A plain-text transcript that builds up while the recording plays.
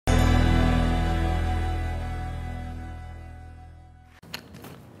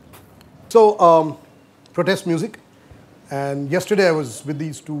So, protest music. And yesterday I was with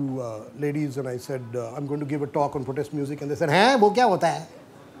these two ladies and I said, I'm going to give a talk on protest music. And they said, "Hai, wo kya hota hai?"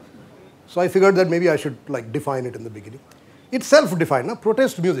 So I figured that maybe I should like define it in the beginning. It's self-defined, na?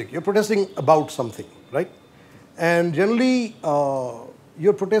 Protest music. You're protesting about something, right? And generally,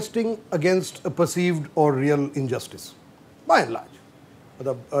 you're protesting against a perceived or real injustice, by and large.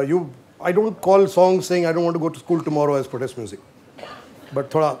 I don't call songs saying I don't want to go to school tomorrow as protest music. But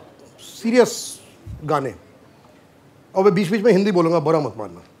thoda serious गाने. और मैं बीच-बीच में हिंदी बोलूँगा, बुरा मत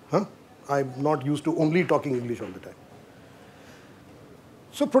मानना, हाँ? I'm not used to only talking English all the time.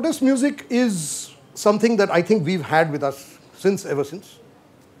 So protest music is something that I think we've had with us ever since.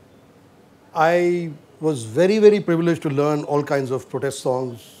 I was very, very privileged to learn all kinds of protest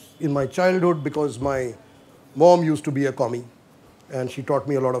songs in my childhood because my mom used to be a commie and she taught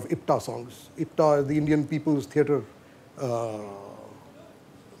me a lot of IPTA songs. IPTA is the Indian People's Theatre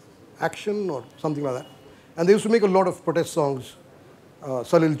Action or something like that. And they used to make a lot of protest songs.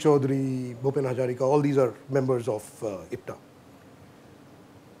 Salil Chaudhary, Bhupen Hazarika, all these are members of IPTA.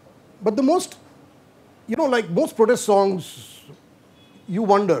 But the most, like most protest songs, you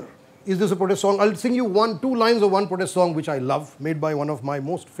wonder, is this a protest song? I'll sing you two lines of one protest song which I love, made by one of my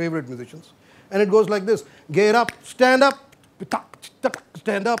most favorite musicians. And it goes like this: get up, stand up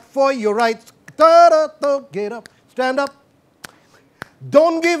for your rights. Get up, stand up.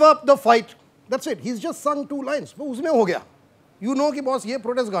 Don't give up the fight. That's it. He's just sung two lines. वो उसमें हो गया. You know कि boss ये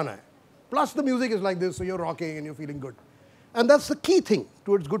protest गाना है. Plus the music is like this, so you're rocking and you're feeling good. And that's the key thing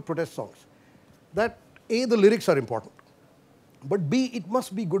towards good protest songs. That A, the lyrics are important. But B, it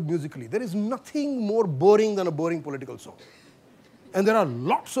must be good musically. There is nothing more boring than a boring political song. And there are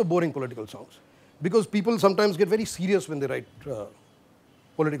lots of boring political songs. Because people sometimes get very serious when they write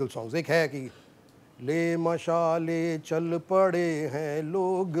political songs. एक है कि ले मशाले चल पड़े हैं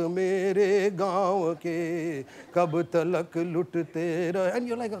लोग मेरे गांव के कब तलक लुटते रहे, and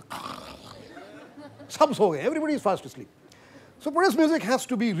you're like सब सो गए, everybody is fast asleep. So protest music has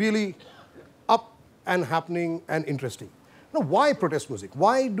to be really up and happening and interesting. Now, why protest music?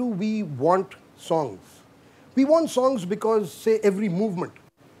 Why do we want songs? We want songs because, say, every movement,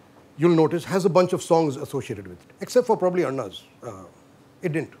 you'll notice, has a bunch of songs associated with it, except for probably Anna's.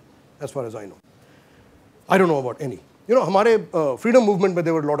 It didn't, as far as I know. I don't know about any. Hamare freedom movement, where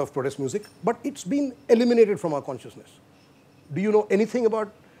there were a lot of protest music, but it's been eliminated from our consciousness. Do you know anything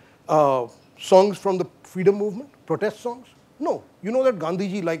about songs from the freedom movement, protest songs? No. You know that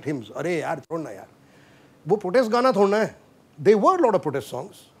Gandhiji liked hymns. Arey yaar, chhodna yaar. Wo protest gana thodna hai. There were a lot of protest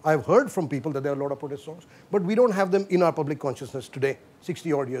songs. I've heard from people that there are a lot of protest songs, but we don't have them in our public consciousness today,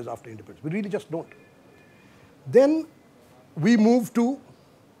 60 odd years after independence. We really just don't. Then we move to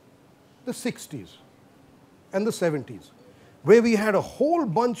the 60s and the 70s, where we had a whole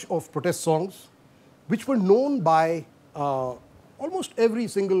bunch of protest songs which were known by almost every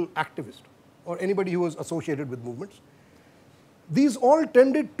single activist or anybody who was associated with movements. These all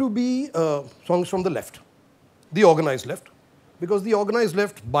tended to be songs from the left, the organized left, because the organized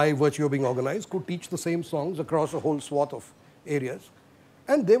left, by virtue of being organized, could teach the same songs across a whole swath of areas.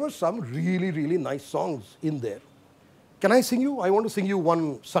 And there were some really, really nice songs in there. Can I sing you? I want to sing you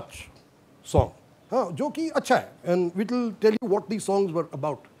one such song. जो कि अच्छा है, and we will tell you what these songs were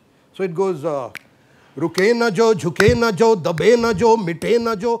about. So it goes, रुके न जो, झुके न जो, दबे न जो, मिटे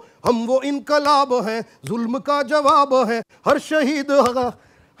न जो, हम वो इनकलाब हैं, जुल्म का जवाब है, हर शहीद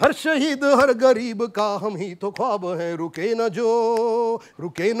हर गरीब का हम ही तो ख्वाब हैं. रुके न जो,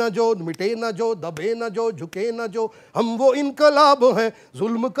 मिटे न जो, दबे न जो, झुके न जो, हम वो इनकलाब हैं,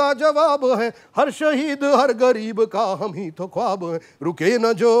 जुल्म का जवाब है, हर शहीद हर गरीब का हम ही तो ख्वाब हैं. रुके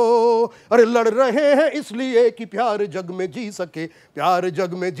न जो, अरे लड़ रहे हैं इसलिए कि प्यार जग में जी सके, प्यार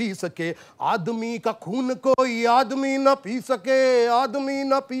जग में जी सके. आदमी का खून कोई आदमी न पी सके, आदमी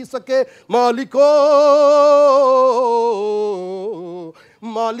न पी सके.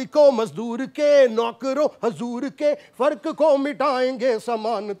 मालिकों मजदूर के, नौकरों हजूर के, फर्क को मिटाएंगे,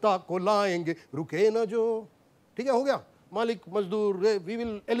 समानता को लाएंगे. रुके न जो. ठीक है, हो गया. मालिक मजदूर, we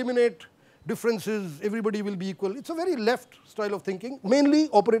will eliminate differences, everybody will be equal. It's a very left style of thinking, mainly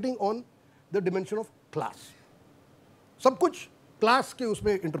operating on the dimension of class. सब कुछ class के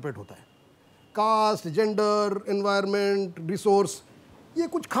उसमें interpret होता है. Caste, gender, environment, resource, ये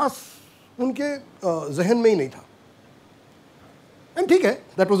कुछ खास उनके जहन में ही नहीं था. And ठीक है,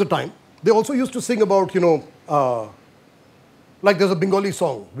 that was the time. They also used to sing about, like there's a Bengali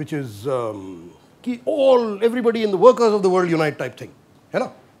song which is कि everybody in the workers of the world unite type thing, है ना?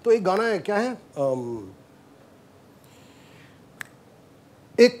 तो एक गाना है, क्या है?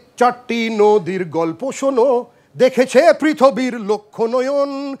 एक চারটি নদীর গল্প শোনো, দেখেছে পৃথিবীর লক্ষ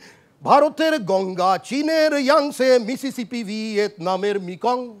নয়ন, Bharoter Gonga, Chiner Yangtze, Mississippi, Vietnamer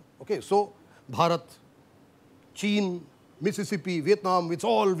Mekong. Okay, so Bharat, China, Mississippi, Vietnam, it's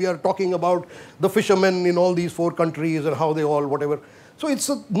all, we are talking about the fishermen in all these 4 countries and how they all, whatever. So it's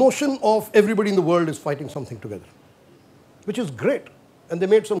a notion of everybody in the world is fighting something together, which is great. And they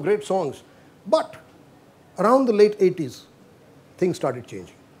made some great songs. But around the late 80s, things started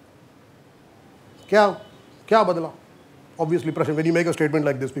changing. Kya badala? Obviously, when you make a statement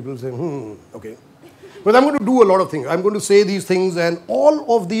like this, people say, okay. But I'm going to do a lot of things. I'm going to say these things, and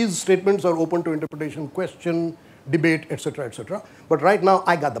all of these statements are open to interpretation, question, debate, etc., etc. But right now,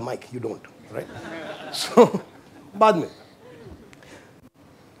 I got the mic. You don't, right? So, baad mein.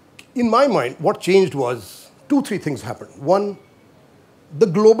 In my mind, what changed was 2-3 things happened. One, the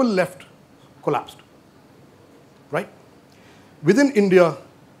global left collapsed, right? Within India,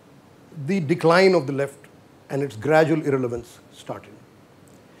 the decline of the left and its gradual irrelevance started.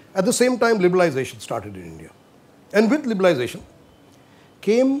 At the same time, liberalization started in India. And with liberalization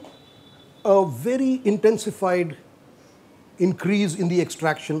came a very intensified increase in the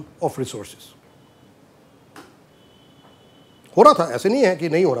extraction of resources. हो रहा था, ऐसे नहीं है कि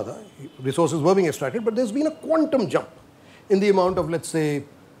नहीं हो रहा था. Resources were being extracted, but there's been a quantum jump in the amount of, let's say,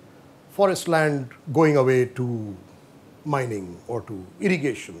 forest land going away to mining or to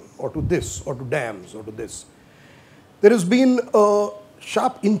irrigation or to this or to dams or to this. There has been a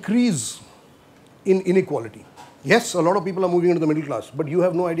sharp increase in inequality. Yes, a lot of people are moving into the middle class, but you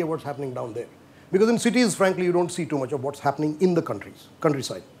have no idea what's happening down there. Because in cities, frankly, you don't see too much of what's happening in the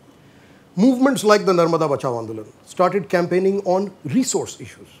countryside. Movements like the Narmada Bachao Andolan started campaigning on resource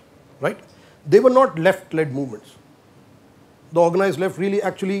issues, right? They were not left-led movements. The organized left really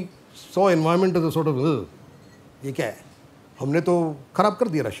actually saw environment as a sort of, ये क्या है? हमने तो खराब कर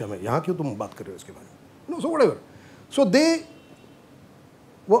दिया Russia में, यहाँ क्यों तुम बात कर रहे हो इसके बारे में? No, so whatever. So they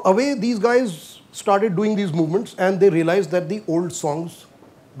were away, these guys started doing these movements, and they realized that the old songs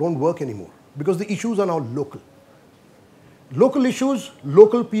don't work anymore because the issues are now local. Local issues,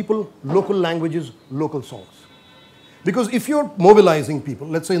 local people, local languages, local songs. Because if you're mobilizing people,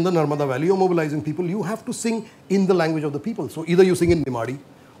 let's say in the Narmada Valley, you're mobilizing people, you have to sing in the language of the people. So either you sing in Nimadi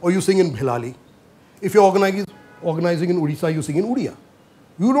or you sing in Bhilali. If you're organizing in Odisha, you sing in Odia.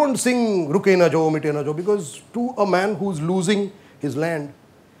 You don't sing Ruke na jo, Mite na jo, because to a man who's losing his land,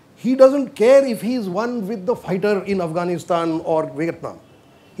 he doesn't care if he's one with the fighter in Afghanistan or Vietnam.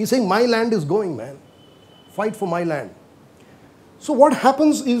 He's saying, my land is going, man. Fight for my land. So what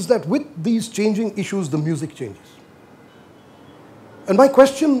happens is that with these changing issues, the music changes. And my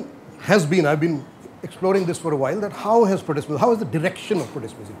question has been, I've been exploring this for a while, that how has protest music, how has the direction of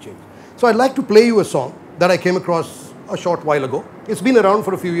protest music changed? So I'd like to play you a song that I came across a short while ago. It's been around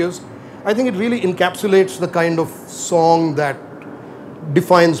for a few years. I think it really encapsulates the kind of song that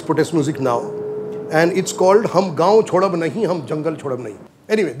defines protest music now. And it's called Hum Gaon Chhodab Nahi, Hum Jangal Chhodab Nahi.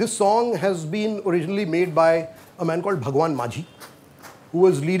 Anyway, this song has been originally made by a man called Bhagwan Majhi, who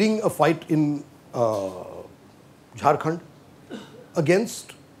was leading a fight in Jharkhand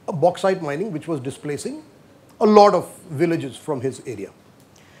against a bauxite mining which was displacing a lot of villages from his area.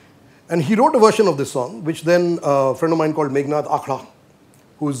 And he wrote a version of this song, which then a friend of mine called Meghnad Akhla,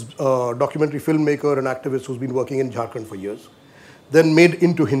 who's a documentary filmmaker and activist who's been working in Jharkhand for years, then made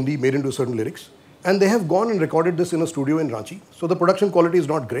into Hindi, made into certain lyrics. And they have gone and recorded this in a studio in Ranchi. So the production quality is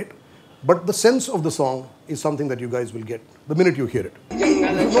not great, but the sense of the song is something that you guys will get the minute you hear it.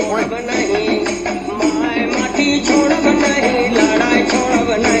 There's no point.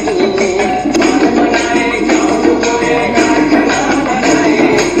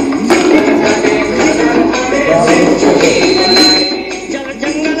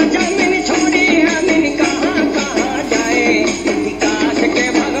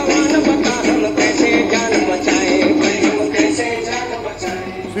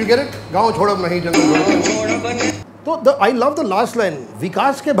 You get it? गाँव छोड़ब नहीं जंगल छोड़ब. तो I love the last line.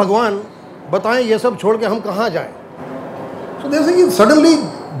 विकास के भगवान बताएं ये सब छोड़ के हम कहाँ जाएं? So they're saying suddenly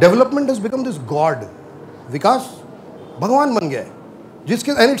development has become this god. विकास भगवान बन गया है,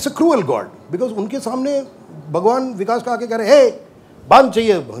 जिसके and it's a cruel god because उनके सामने भगवान विकास का आके कह रहे हैं, हे बांध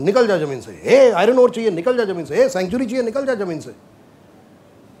चाहिए निकल जा जमीन से, हे आयरन ओर चाहिए निकल जा जमीन से, हे सैंक्चुरी चाहिए निकल जा जमीन से.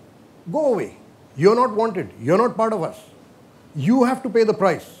 Go away. You're not wanted. You're not part of us. You have to pay the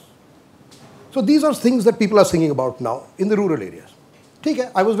price. So these are things that people are singing about now in the rural areas. Okay,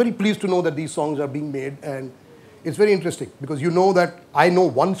 I was very pleased to know that these songs are being made, and it's very interesting because you know that I know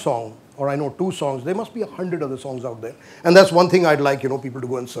one song or I know 2 songs. There must be 100 other songs out there, and that's one thing I'd like people to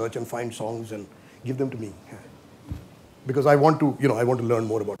go and search and find songs and give them to me. because I want to, I want to learn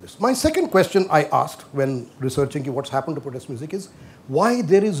more about this. My second question I asked when researching what's happened to protest music is why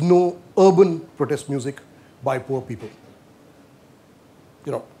there is no urban protest music by poor people.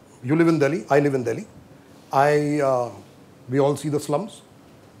 You live in Delhi, I live in Delhi. We all see the slums.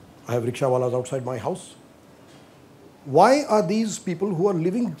 I have rickshawalas outside my house. Why are these people who are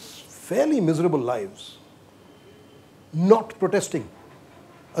living fairly miserable lives not protesting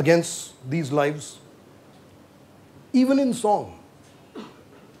against these lives, even in song?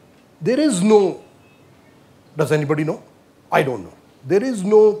 There is no, does anybody know? I don't know. There is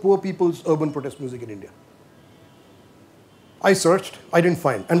no poor people's urban protest music in India. I searched, I didn't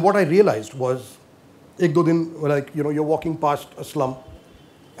find. And what I realized was, ek do din, like, you're walking past a slum,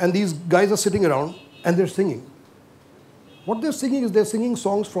 and these guys are sitting around and they're singing. What they're singing is they're singing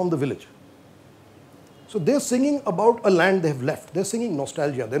songs from the village. So they're singing about a land they've left. They're singing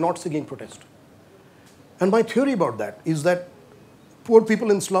nostalgia. They're not singing protest. And my theory about that is that poor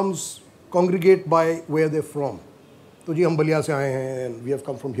people in slums congregate by where they're from. So ji hum Balia se aaye hain and we have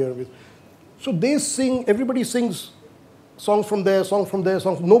come from here. So they sing, everybody sings songs from there, songs from there,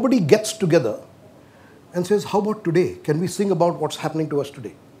 songs. Nobody gets together and says, how about today? Can we sing about what's happening to us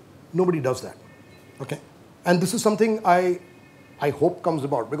today? Nobody does that. Okay? And this is something I hope comes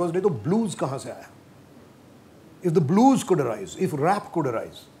about, because the blues kahan se aaya? If the blues could arise, if rap could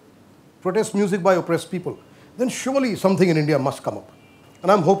arise, protest music by oppressed people, then surely something in India must come up.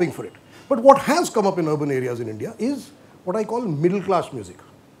 And I'm hoping for it. But what has come up in urban areas in India is what I call middle class music.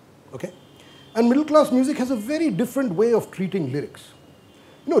 Okay? And middle class music has a very different way of treating lyrics.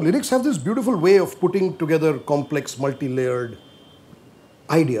 Lyrics have this beautiful way of putting together complex, multi-layered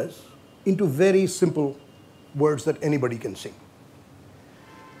ideas into very simple words that anybody can sing.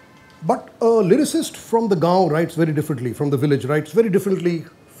 But a lyricist from the gaon writes very differently, from the village writes very differently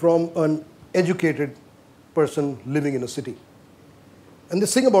from an educated person living in a city. And they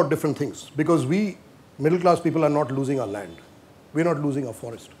sing about different things, because we, middle class people, are not losing our land. We're not losing our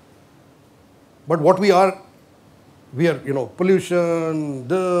forest. But what we are, pollution,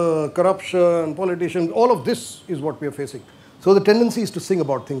 the corruption, politicians, all of this is what we are facing. So the tendency is to sing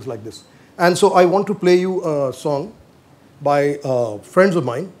about things like this. And so I want to play you a song by friends of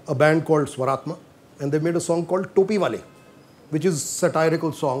mine, a band called Swaratma, and they made a song called Topi Wale, which is a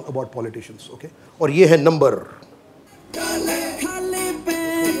satirical song about politicians. Okay? Aur ye hai number.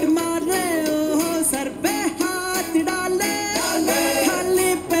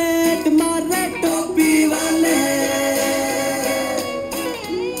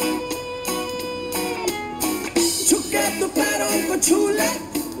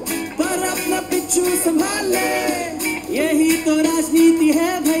 यही तो राजनीति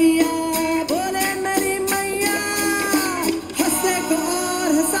है भैया, बोले मेरी मैया, हंसते को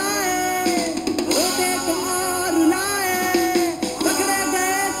और हंसाए, रोते को और रुलाए, पकड़े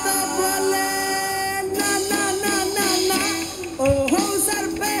गए तो बोले ना ना ना ना ना, ओहो सर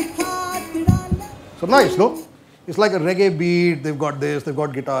पे हाथ डाले. So nice, no? It's like a reggae beat. They've got this, they've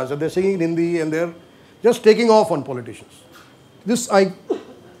got guitars, and they're singing in Hindi, and they're just taking off on politicians. This I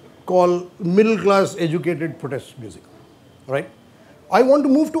call middle class educated protest music. Right? I want to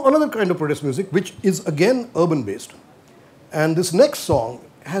move to another kind of protest music, which is again urban based. And this next song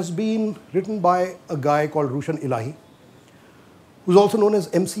has been written by a guy called Rushan Ilahi, who's also known as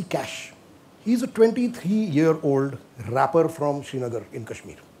MC Cash. He's a 23-year-old rapper from Srinagar in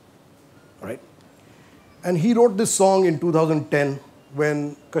Kashmir. Right? And he wrote this song in 2010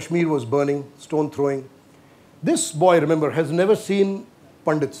 when Kashmir was burning, stone throwing. This boy, remember, has never seen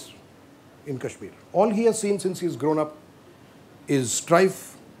Pandits in Kashmir. All he has seen since he's grown up is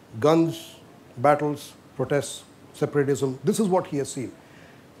strife, guns, battles, protests, separatism. This is what he has seen.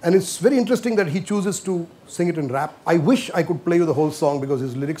 And it's very interesting that he chooses to sing it in rap. I wish I could play you the whole song because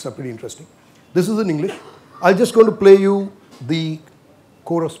his lyrics are pretty interesting. This is in English. I'm just going to play you the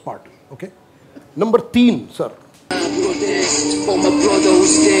chorus part, okay? Number 3, sir. I protest for my brother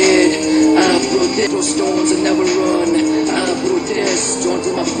who's dead. I protest for stones and never run. I protest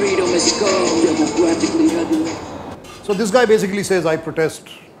until my freedom is gone. Democratically. So this guy basically says, I protest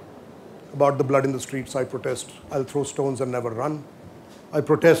about the blood in the streets. I protest, I'll throw stones and never run. I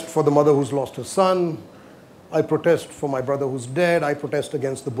protest for the mother who's lost her son. I protest for my brother who's dead. I protest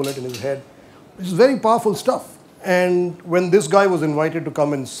against the bullet in his head. Which is very powerful stuff. And when this guy was invited to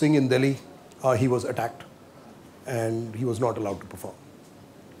come and sing in Delhi, he was attacked. And he was not allowed to perform.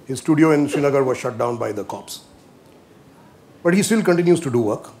 His studio in Srinagar was shut down by the cops. But he still continues to do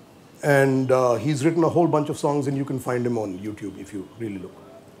work. And he's written a whole bunch of songs, and you can find him on YouTube if you really look.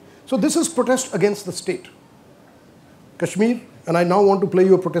 So this is protest against the state. Kashmir, and I now want to play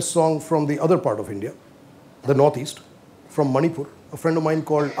you a protest song from the other part of India, the northeast. from Manipur, a friend of mine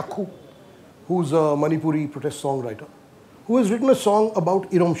called Akku, who's a Manipuri protest songwriter, who has written a song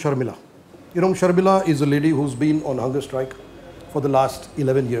about Irom Sharmila. Irom Sharmila is a lady who's been on hunger strike for the last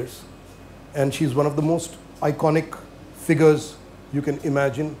 11 years. And she's one of the most iconic figures you can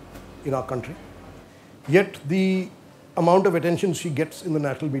imagine in our country. Yet the amount of attention she gets in the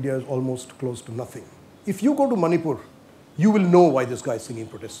national media is almost close to nothing. If you go to Manipur, you will know why this guy is singing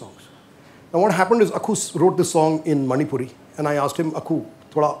protest songs. Now what happened is Akku wrote this song in Manipuri, and I asked him, Akku,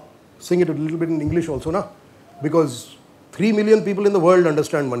 thoda sing it a little bit in English also, na? Because 3 million people in the world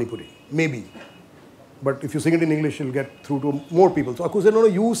understand Manipuri, maybe. But if you sing it in English, you'll get through to more people. So Akku said, no,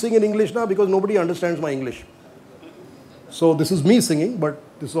 you sing in English now because nobody understands my English. So this is me singing, but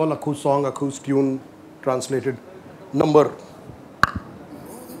this is all Akku's song, Akku's tune, translated number.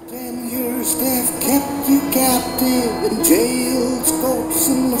 10 years they've kept you captive in jails, courts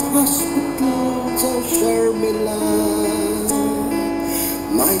and hospitals. Oh Sharmila,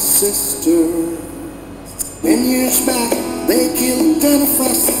 my sister. 10 years back they killed 10 of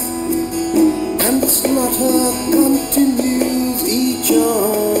us, and the slaughter continues each year.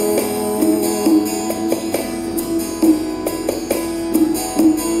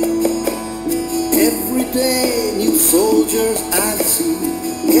 Every day new soldiers I see.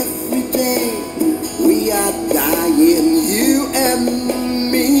 Every day we are dying, you and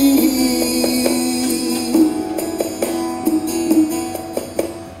me.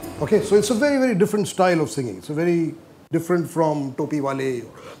 Okay, so it's a very, very different style of singing. It's a very different from Topi Wale,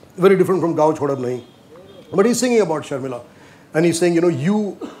 very different from Gao Chodab Nahi. But he's singing about Sharmila. And he's saying, you know,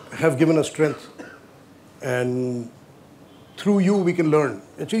 you have given us strength, and through you we can learn.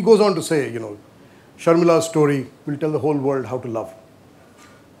 Actually, he goes on to say, you know, Sharmila's story will tell the whole world how to love.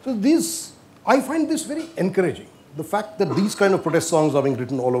 So I find this very encouraging. The fact that these kind of protest songs are being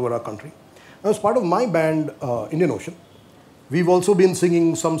written all over our country. As part of my band, Indian Ocean, we've also been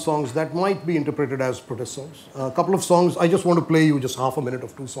singing some songs that might be interpreted as protest songs. A couple of songs, I just want to play you just half a minute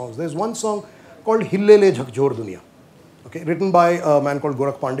of 2 songs. There's one song called Hille Le Jhakjhor Duniya, okay, written by a man called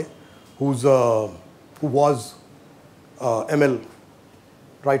Gorakh Pandey, who was ML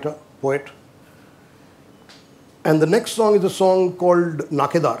writer, poet. And the next song is a song called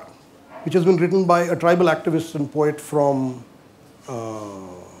Nakedar, which has been written by a tribal activist and poet from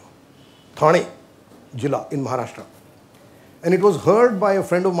Thane Jilla in Maharashtra. And it was heard by a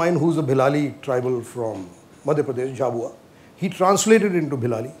friend of mine who's a Bhilali tribal from Madhya Pradesh, Jhabua. He translated it into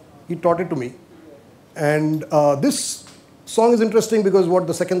Bhilali. He taught it to me. And this song is interesting because what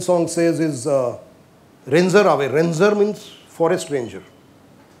the second song says is Renzer Ave. Renzer means forest ranger.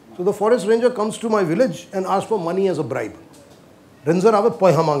 So the forest ranger comes to my village and asks for money as a bribe. Renzer Ave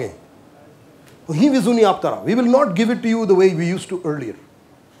poiha mange. Hi vizuni aptara. We will not give it to you the way we used to earlier.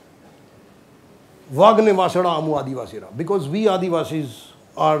 Vagne vasada amu adivasira. Because we Adivasis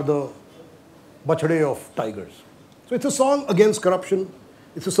are the bachade of tigers. So it's a song against corruption.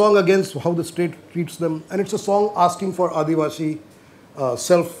 It's a song against how the state treats them. And it's a song asking for Adivasi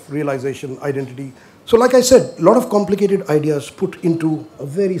self-realization, identity. So like I said, a lot of complicated ideas put into a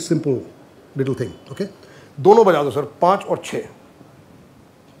very simple little thing. Okay? Dono baja do sir, 5 और 6.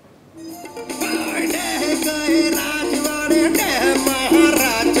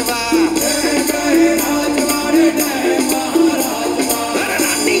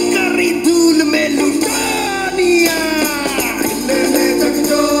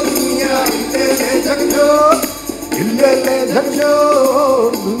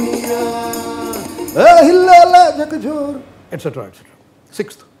 etc. etc.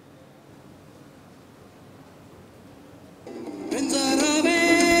 6th.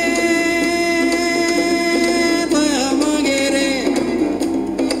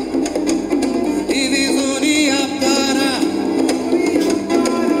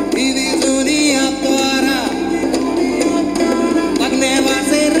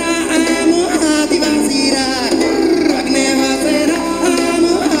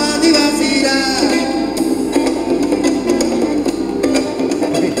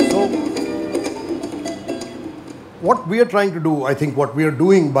 What we are trying to do, I think what we are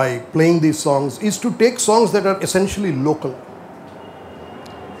doing by playing these songs is to take songs that are essentially local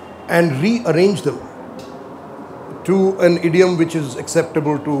and rearrange them to an idiom which is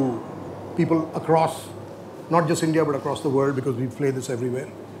acceptable to people across, not just India, but across the world, because we play this everywhere.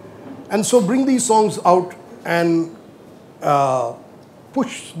 And so bring these songs out and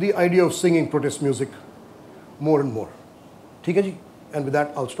push the idea of singing protest music more and more. ठीक है जी? And with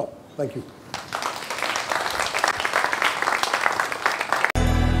that, I'll stop. Thank you.